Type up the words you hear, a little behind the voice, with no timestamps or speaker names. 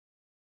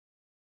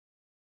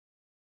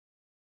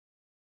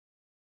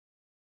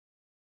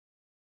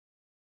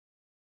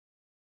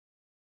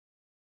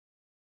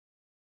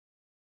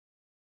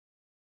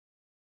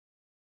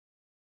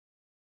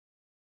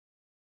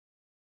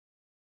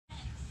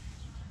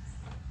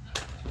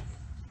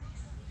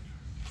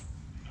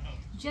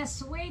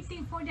Just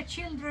waiting for the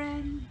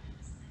children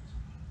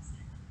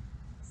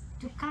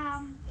to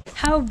come.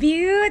 How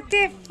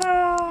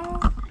beautiful!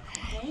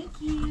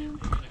 Thank you.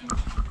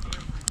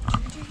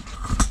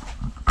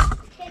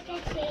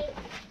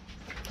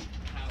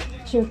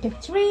 Trick or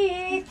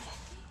treat!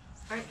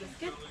 Alright, that's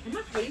good. Emma,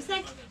 what do you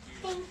say?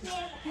 Thank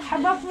you. How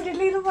about for the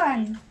little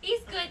one?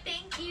 He's good,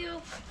 thank you.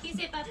 He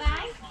said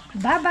bye-bye.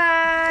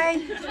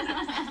 Bye-bye!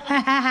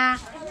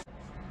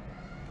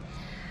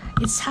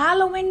 It's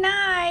Halloween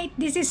night!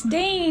 This is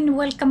Dane.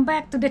 Welcome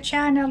back to the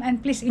channel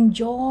and please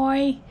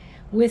enjoy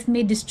with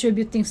me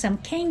distributing some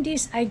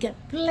candies. I got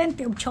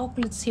plenty of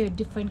chocolates here,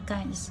 different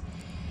kinds.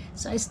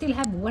 So I still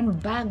have one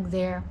bag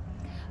there.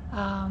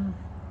 I'm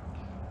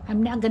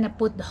not gonna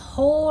put the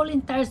whole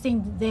entire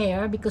thing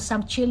there because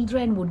some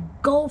children would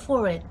go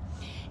for it.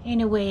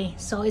 Anyway,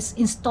 so it's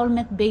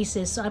installment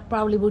basis, so I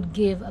probably would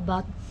give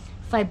about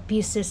 5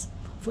 pieces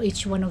for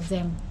each one of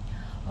them.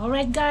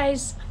 Alright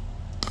guys,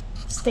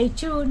 stay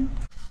tuned.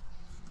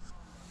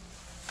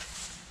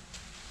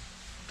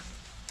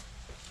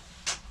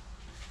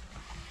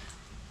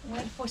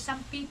 Well, for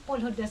some people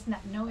who does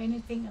not know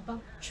anything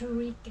about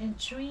trick and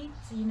treat,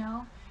 you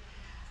know,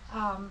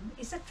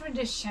 it's a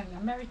tradition,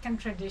 American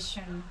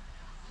tradition,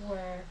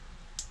 where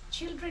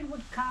children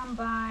would come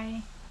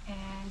by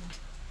and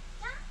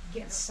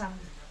get some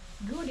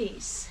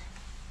goodies,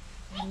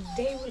 and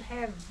they will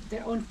have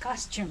their own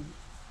costume.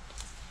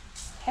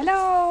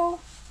 Hello!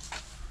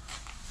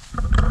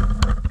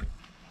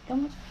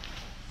 Come on.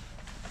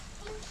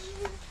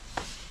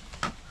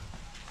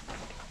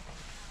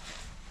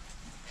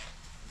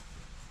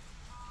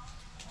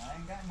 I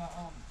ain't got my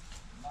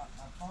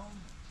phone,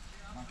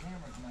 my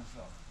camera's messed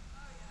up.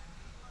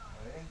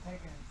 But it ain't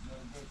taking no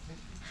good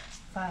pictures.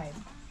 5.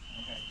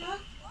 Okay.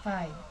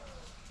 5.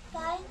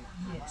 Bye.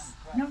 Yes.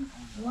 No.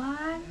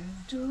 1,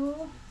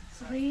 2,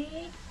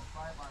 3,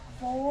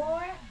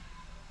 4,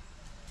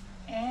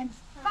 and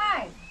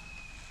 5.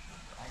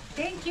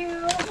 Thank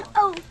you.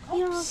 Oh,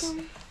 you're Oops.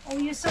 welcome. Oh,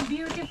 you're so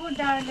beautiful,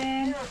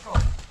 darling.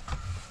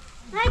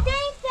 I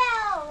think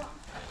so.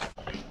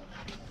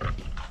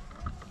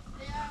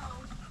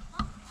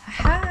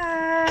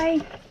 Hi.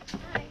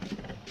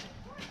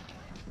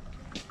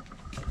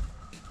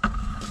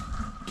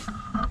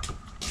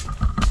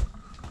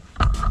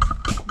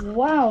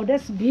 Wow,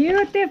 that's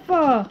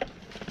beautiful.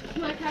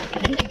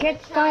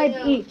 Get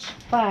 5 each.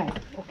 5.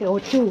 Okay, or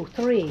 2,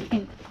 3.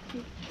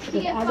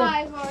 You get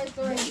 5 or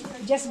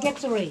 3. Just get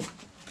 3.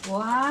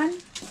 1,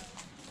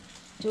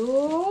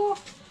 2,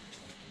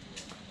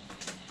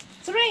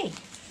 3.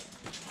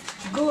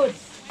 Good,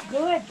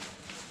 good.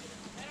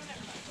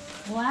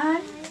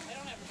 1,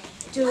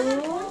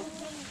 2,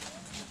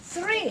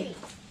 3.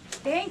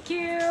 Thank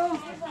you.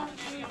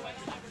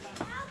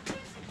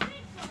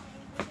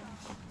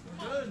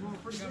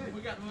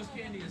 We got the most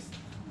candiest.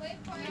 Wait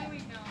for it.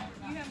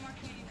 You have more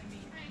candy than me.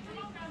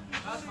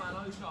 That's fine.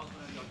 I'll eat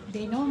chocolate.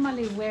 They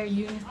normally wear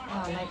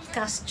like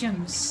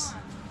costumes.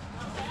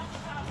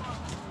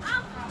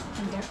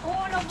 And they're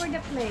all over the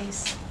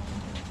place.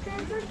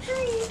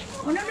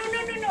 Oh, no.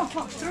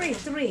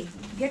 3.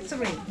 Get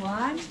 3.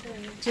 1,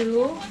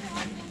 2,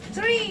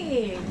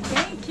 3.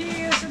 Thank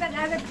you. So that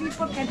other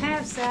people can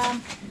have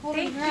some.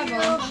 Thank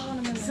you.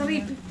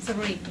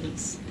 3,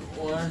 please.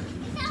 1,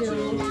 2,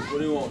 2. What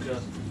do you want,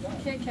 Jess?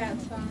 Kit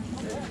Kat's fine.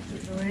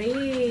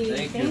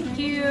 3. Thank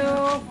you.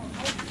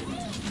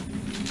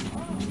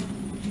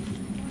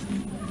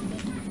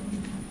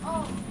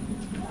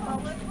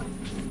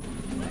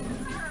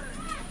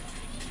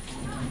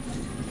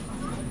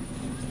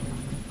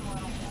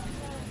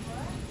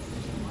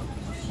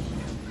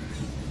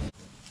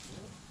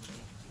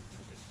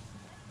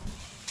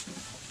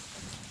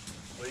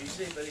 What do you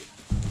see, buddy?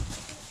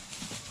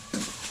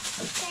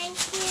 Thank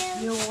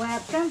you. You're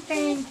welcome.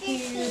 Thank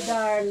you,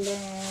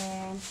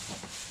 darling.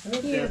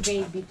 Here,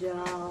 baby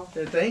doll.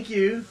 Thank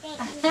you.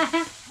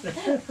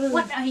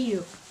 What are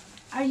you?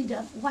 Are you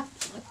the what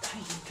are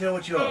you? Tell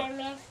what you are.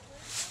 Spider-Man.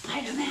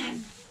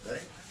 Spider-Man.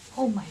 Right.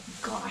 Oh my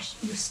gosh,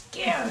 you're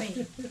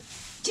scary.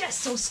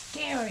 Just so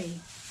scary.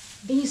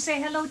 Can you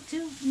say hello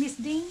to Miss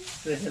Dean?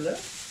 Say hello.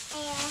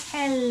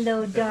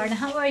 Hello, darling.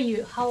 How are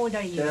you? How old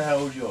are you? Tell her how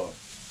old you are.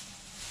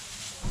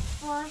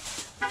 4.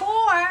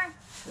 4.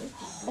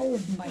 Oh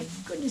my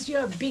goodness,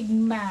 you're a big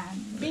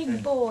man,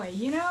 big boy,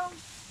 you know?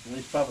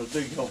 He's Papa's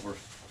big helper.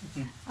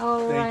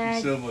 All Thank right.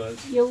 you so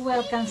much. You're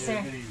welcome, Yeah,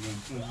 sir. good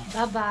evening.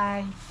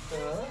 Bye-bye.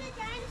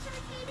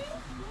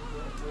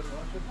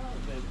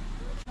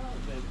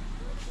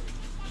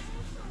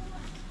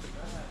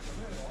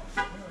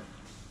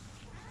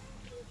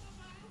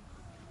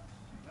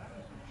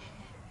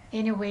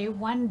 Anyway,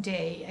 one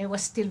day, I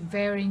was still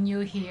very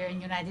new here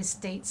in United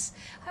States.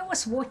 I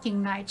was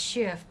working night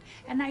shift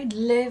and I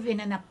live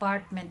in an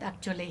apartment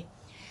actually.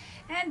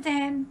 And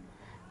then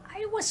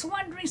I was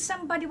wondering,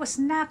 somebody was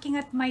knocking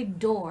at my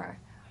door.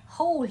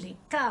 Holy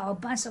cow, a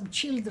bunch of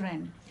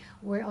children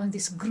were on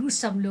this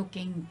gruesome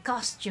looking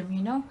costume,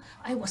 you know.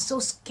 I was so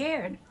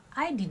scared.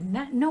 I did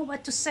not know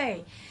what to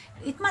say.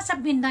 It must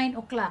have been 9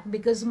 o'clock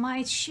because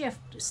my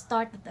shift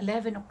started at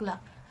 11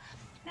 o'clock.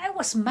 I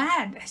was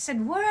mad. I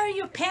said, "Where are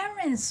your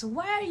parents?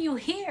 Why are you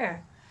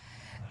here?"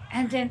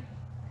 And then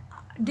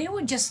they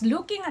were just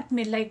looking at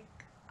me like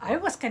I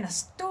was kind of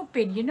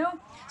stupid, you know.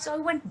 So I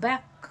went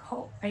back.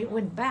 I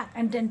went back,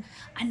 and then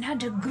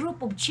another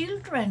group of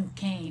children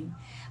came,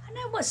 and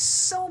I was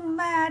so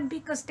mad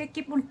because they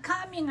keep on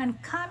coming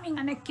and coming,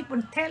 and I keep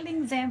on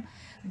telling them,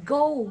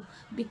 "Go,"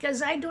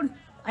 because I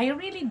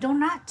really do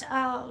not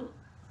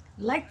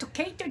like to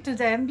cater to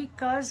them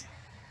because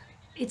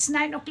it's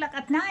 9 o'clock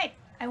at night.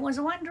 I was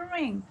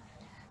wondering.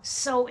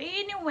 So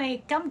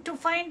anyway, come to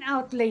find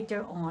out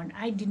later on,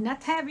 I did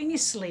not have any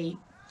sleep.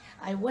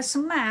 I was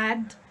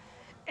mad,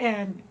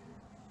 and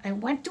I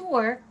went to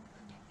work,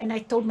 and I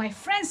told my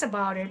friends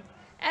about it,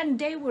 and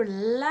they were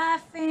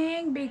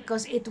laughing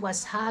because it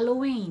was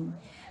Halloween.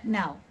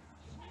 Now,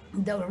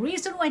 the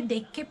reason why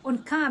they kept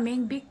on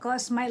coming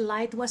because my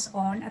light was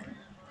on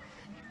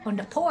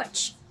the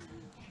porch.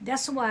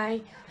 That's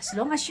why, as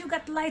long as you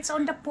got lights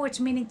on the porch,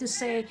 meaning to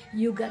say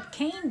you got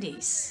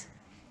candies.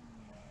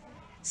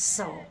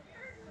 So,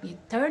 you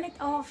turn it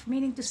off,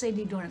 meaning to say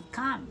they don't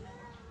come.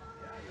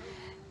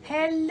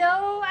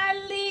 Hello,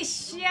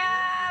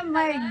 Alicia!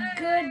 My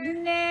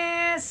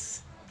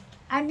goodness!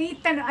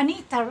 Anita.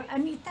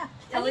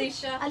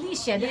 Alicia.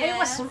 Alicia.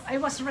 Yes. I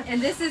was.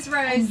 And this is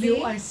And you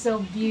Rosie. are so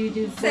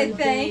beautiful. Say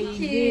thank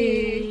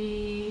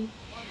baby.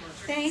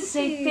 Thank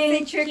Say you.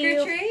 thank Say trick you.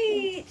 or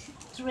treat.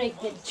 Trick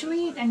or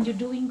treat, and you're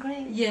doing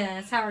great.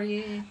 Yes, how are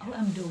you? Oh,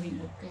 I'm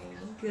doing okay.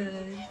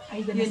 Good. Are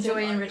you gonna You say-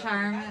 enjoying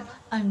retirement?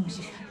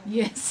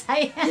 Yes,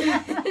 I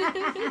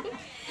am.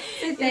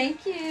 Say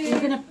thank You're you.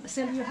 gonna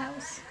sell your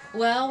house?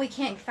 Well, we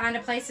can't find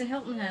a place in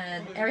Hilton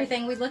Head.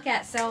 Everything we look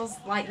at sells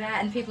like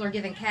that, and people are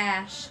giving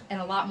cash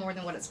and a lot more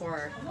than what it's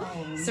worth.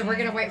 So we're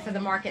gonna wait for the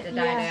market to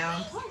die Yeah.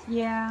 down.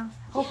 Yeah.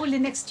 Hopefully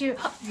next year.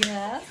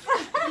 Yes.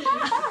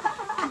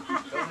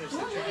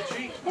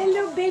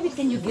 Hello, baby.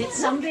 Can you get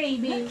some,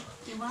 baby?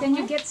 Can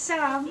you get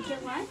some?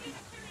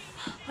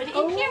 Put it in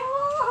Oh.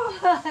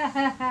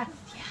 here.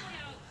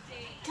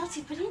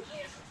 Kelsey, put it in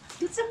here.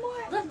 Get some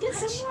more. Look, Get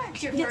some more.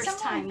 It's your Get first some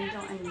time. more. You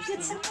don't Get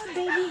understand. some more,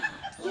 baby.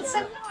 Get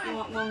some You more.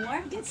 want one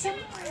more? Get some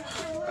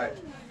more. Alright,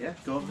 yeah,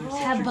 go over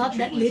there. How about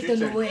that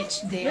little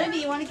witch there? Libby,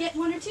 you want to get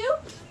one or two?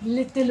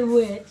 Little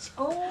witch.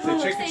 Oh,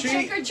 Say trick or Say treat.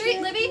 trick or treat,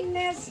 Libby.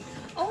 goodness.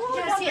 Oh, You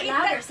gotta don't say it eat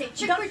louder. that. Say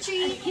trick Don't- or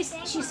treat.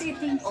 She's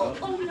eating. Oh, no.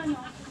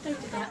 Don't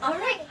do that. All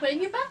right, put it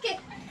in your bucket.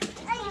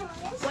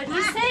 What do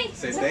you say?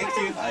 Say thank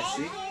you. I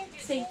see.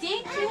 Say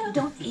thank you.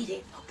 Don't eat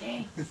it,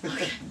 okay?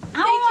 Thank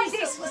Oh, you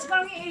this so is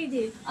going to eat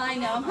it. I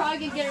know. I'm probably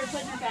gonna get her to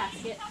put in her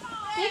basket.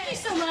 Thank you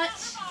so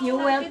much.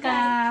 You're Have a good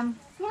night.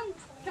 welcome.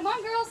 Come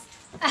on, girls.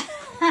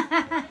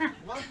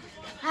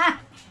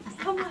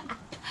 Come on.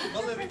 Go,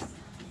 Libby.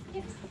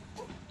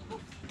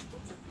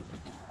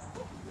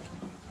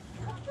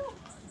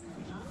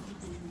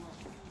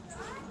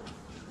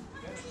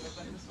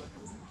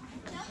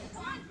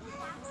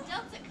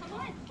 Delta, come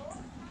on.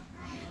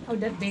 Oh,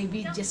 that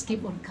baby just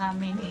keep on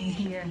coming in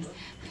here.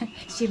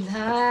 She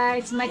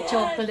likes my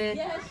chocolate.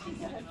 Yes, she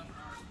does.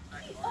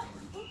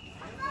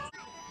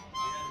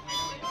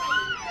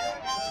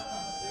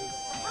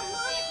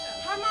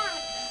 Come on.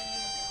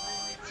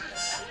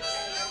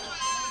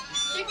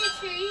 Trick or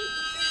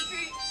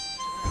treat.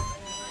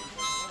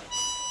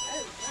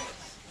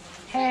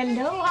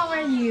 Hello, how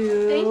are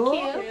you? Thank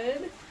you.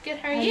 Good. Good.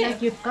 How are I you?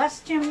 like your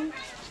costume.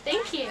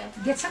 Thank you.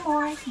 Get some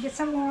more. Get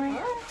some more.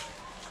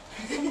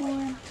 Get some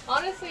more.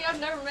 Honestly, I've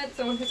never met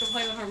someone who can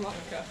play the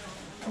harmonica.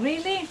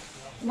 Really?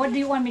 What do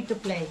you want me to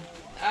play?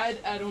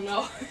 I don't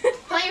know.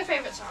 Play your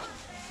favorite song.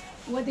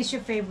 What is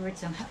your favorite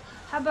song?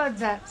 How about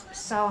that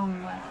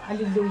song,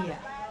 Hallelujah?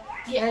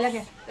 Yes. I like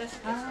it. That's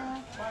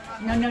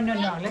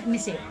No. Let me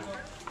see.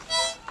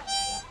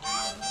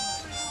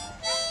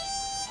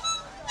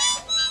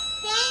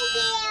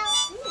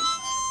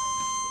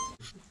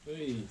 Thank you.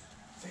 Hey.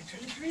 Say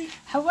trick or treat.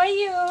 How are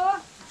you?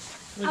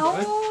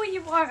 Oh,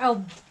 you are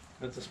a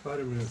That's a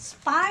Spider-Man.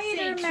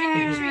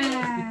 Spider-Man.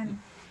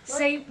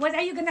 Say, what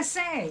are you gonna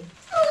say?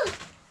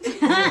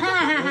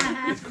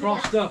 It's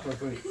crossed up, I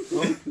think.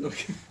 Oh,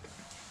 okay.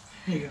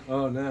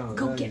 Oh, now.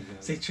 Go there get- you go.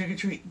 Say trick or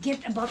treat.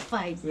 Get about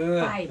five.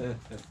 Yeah. Five.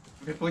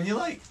 Pick one you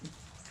like.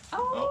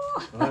 Oh.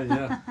 Oh,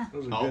 yeah.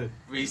 Those are Oh, good.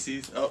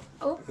 Reese's. Oh,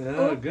 Oh,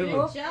 Yeah, good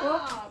one. Good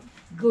job.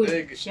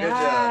 Good Good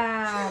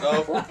job.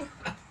 job. Oh.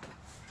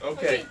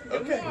 Okay.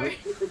 Okay.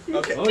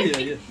 Okay. Oh, yeah,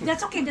 yeah.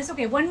 That's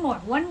okay. One more.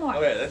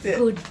 Okay, that's it.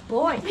 Good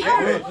boy.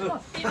 Good. One more.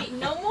 Maybe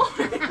no more.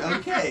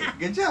 Okay.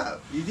 Good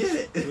job. You did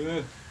it.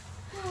 Yeah.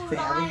 Say,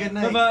 have a good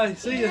night. Bye-bye.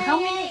 See ya. How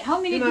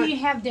many Good do night. you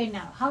have there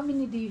now? How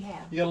many do you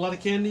have? You got a lot of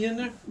candy in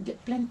there?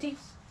 Plenty?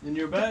 In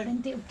your bag?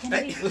 Plenty of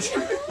candy? Get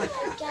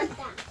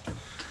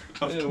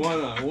that. Yeah, why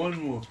not? One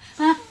more.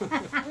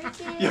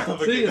 You have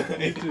a See good ya. You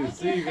night. too.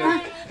 See you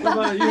guys.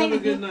 Bye-bye. You have a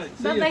good night.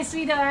 See Bye-bye, ya.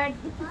 sweetheart.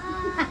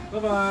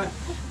 Bye-bye.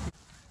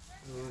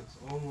 Oh, it's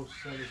almost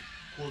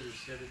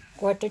 7:47.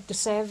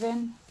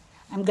 6:45.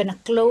 I'm gonna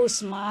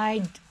close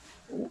my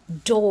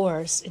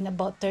doors in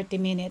about 30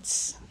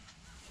 minutes.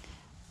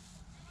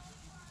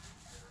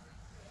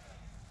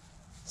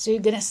 So you're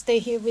gonna stay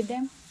here with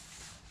them?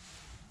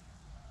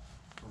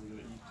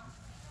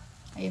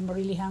 I'm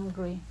really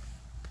hungry.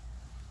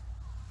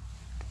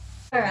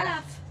 A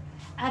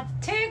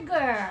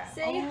tiger.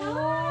 Say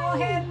oh,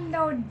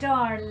 hello,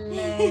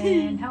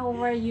 darling. How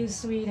are you,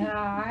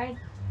 sweetheart?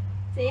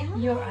 Say hi.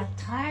 You're a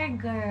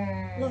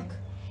tiger. Look.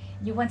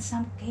 You want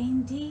some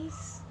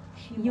candies?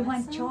 You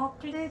want some?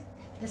 chocolate?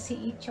 Does he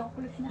eat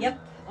chocolate now? Yep.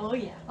 Oh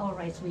yeah. All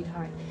right,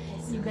 sweetheart.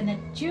 You're gonna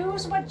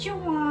choose what you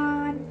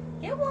want.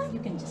 Get one. You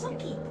can just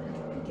Cookie.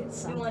 get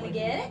some. You want to for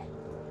get it?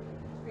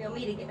 Or you want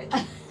me to get it?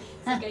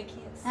 It's like I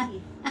can't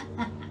see.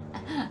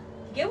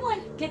 Get one.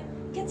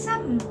 Get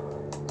some.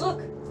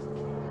 Look.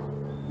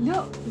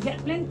 Look, you got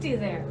plenty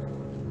there.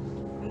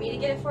 Want me to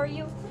get it for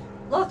you?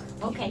 Look.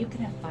 Okay. You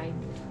can have 5.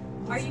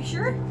 Are you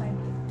sure?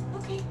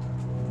 5. Okay.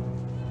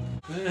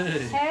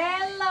 Hey.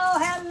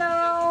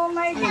 Hello,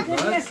 my Hey,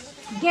 goodness.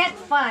 Get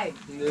 5.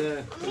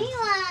 Yeah. Me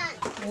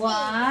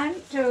want.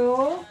 1,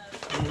 2.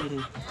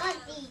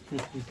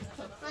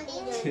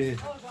 Hey,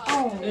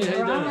 All how you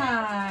doing?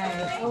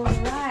 right. All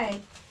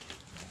right.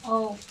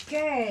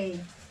 Okay.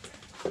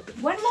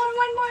 One more.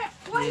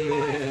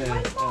 Yeah.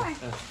 One more.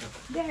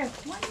 There,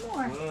 one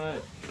more.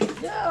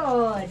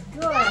 Alright.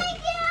 Good.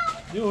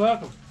 You're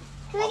welcome.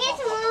 Can we get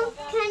some more?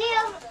 Can you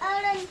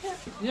out and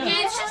Yeah.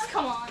 Kids, just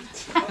come on.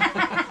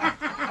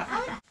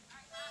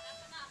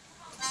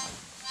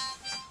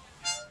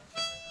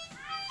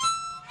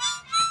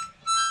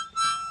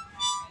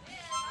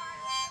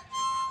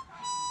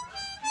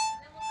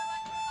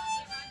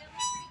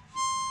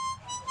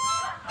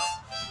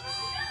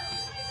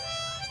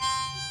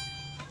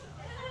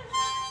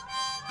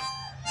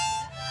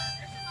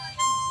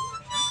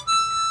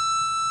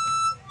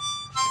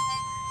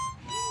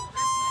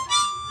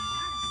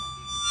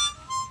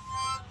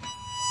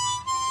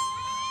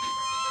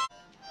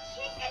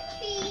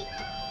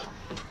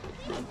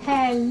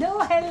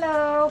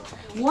 Hello.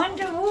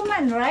 Wonder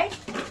Woman, right?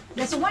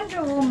 That's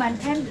Wonder Woman.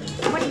 And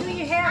what do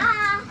you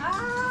have?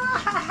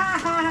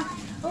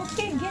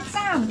 Okay, get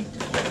some.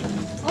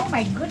 Oh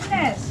my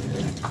goodness.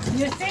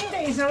 Your thing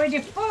is already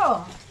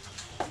full.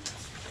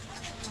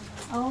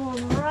 All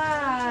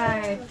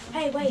right.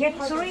 Hey, wait. Get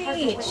 3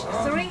 each.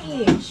 3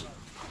 each.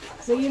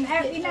 So you'll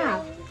have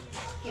enough.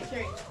 Get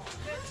 3.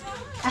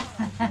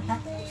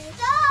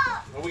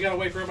 Well, we gotta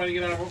wait for everybody to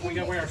get out of. We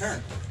gotta wait our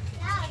turn.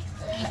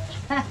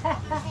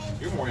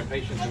 You're more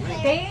impatient than me.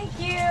 Thank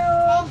you.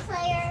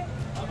 Claire?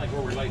 I think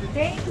we're related.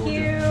 Thank Georgia.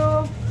 you.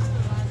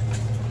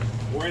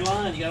 We're in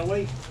line. You gotta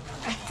wait.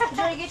 Did you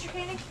already get your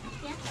candy?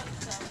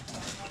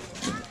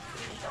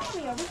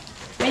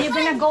 Are you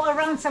gonna go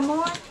around some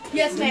more?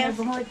 Yes, ma'am.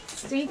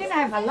 So you're gonna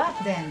have a lot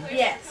then.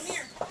 Yes.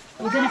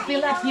 You're gonna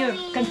fill up your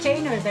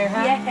container there,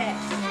 huh?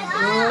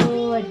 Yes.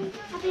 Good.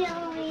 Happy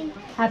Halloween.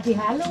 Happy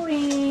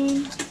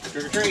Halloween.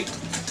 Trick or treat.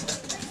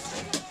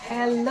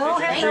 Hello.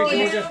 Thank you.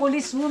 There's a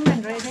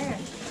policewoman right there.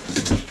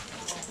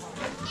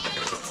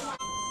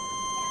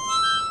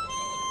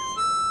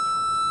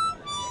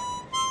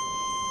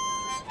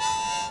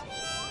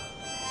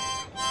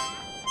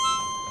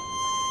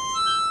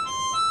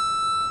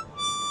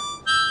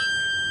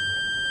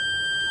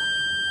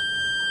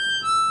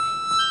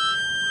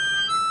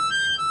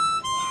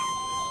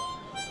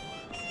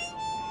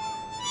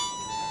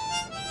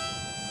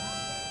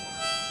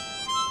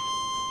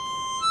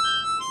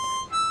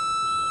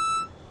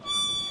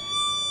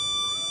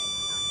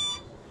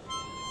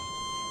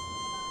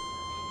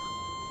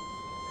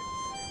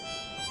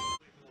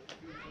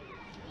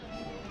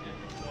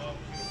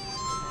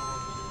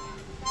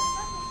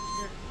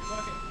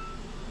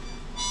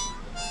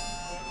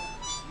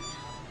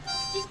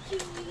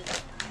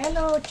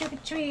 Hello, trick or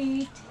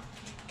treat.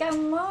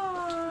 Come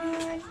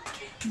on.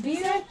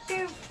 Beautiful.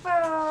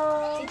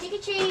 Trick or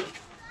treat.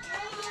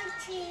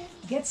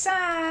 Get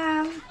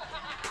some.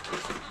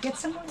 Get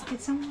some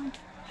more.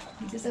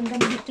 Because I'm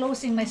gonna be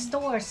closing my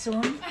store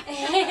soon.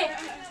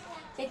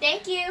 Say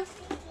thank you.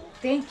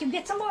 Thank you.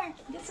 Get some more.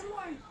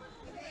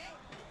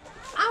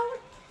 Ow.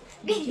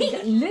 You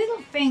got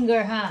little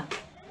finger, huh?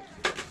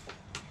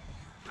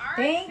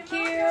 Thank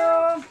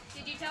you.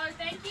 Did you tell her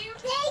thank you?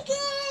 Thank you.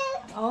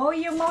 Oh,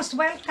 you're most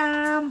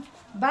welcome.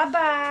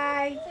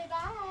 Bye-bye. Say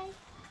bye.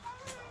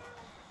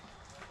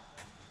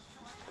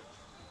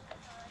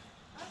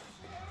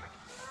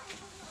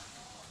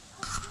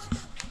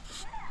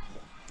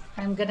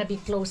 I'm gonna be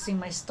closing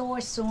my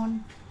store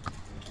soon.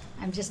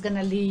 I'm just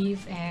gonna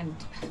leave and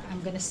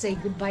I'm gonna say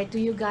goodbye to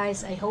you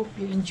guys. I hope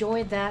you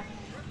enjoyed that.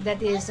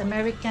 That is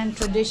American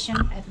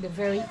tradition at the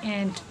very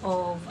end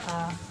of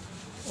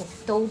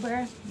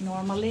October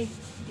normally.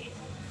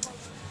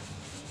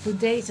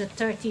 Today is the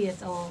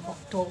 30th of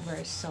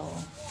October, so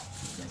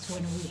that's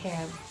when we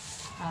have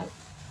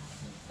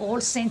All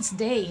Saints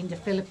Day in the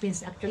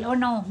Philippines actually. Oh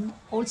no,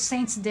 All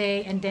Saints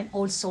Day and then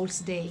All Souls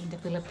Day in the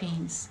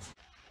Philippines.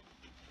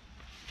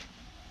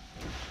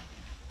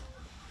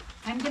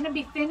 I'm gonna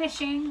be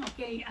finishing.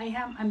 Okay,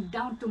 I'm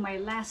down to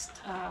my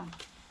last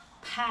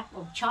pack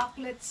of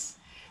chocolates,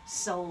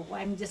 so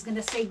I'm just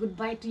gonna say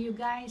goodbye to you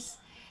guys,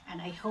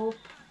 and I hope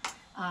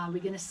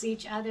we're gonna see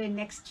each other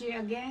next year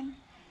again.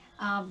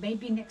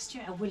 maybe next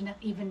year I will not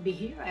even be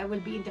here. I will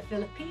be in the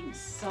Philippines.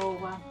 So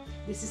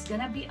this is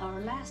gonna be our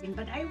last.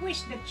 But I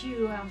wish that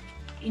you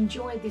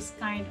enjoy this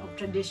kind of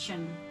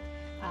tradition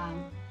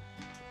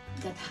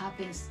that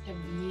happens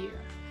every year.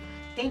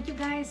 Thank you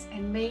guys,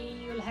 and may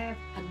you'll have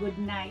a good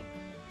night.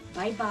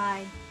 Bye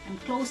bye. I'm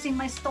closing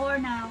my store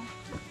now.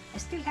 I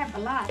still have a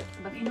lot,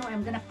 but you know,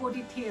 I'm gonna put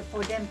it here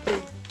for them to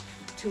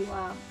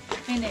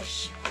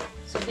finish,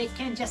 so they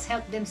can just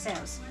help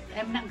themselves.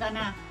 I'm not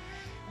gonna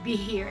be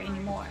here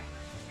anymore.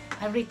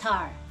 I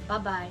retire. Bye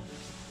bye.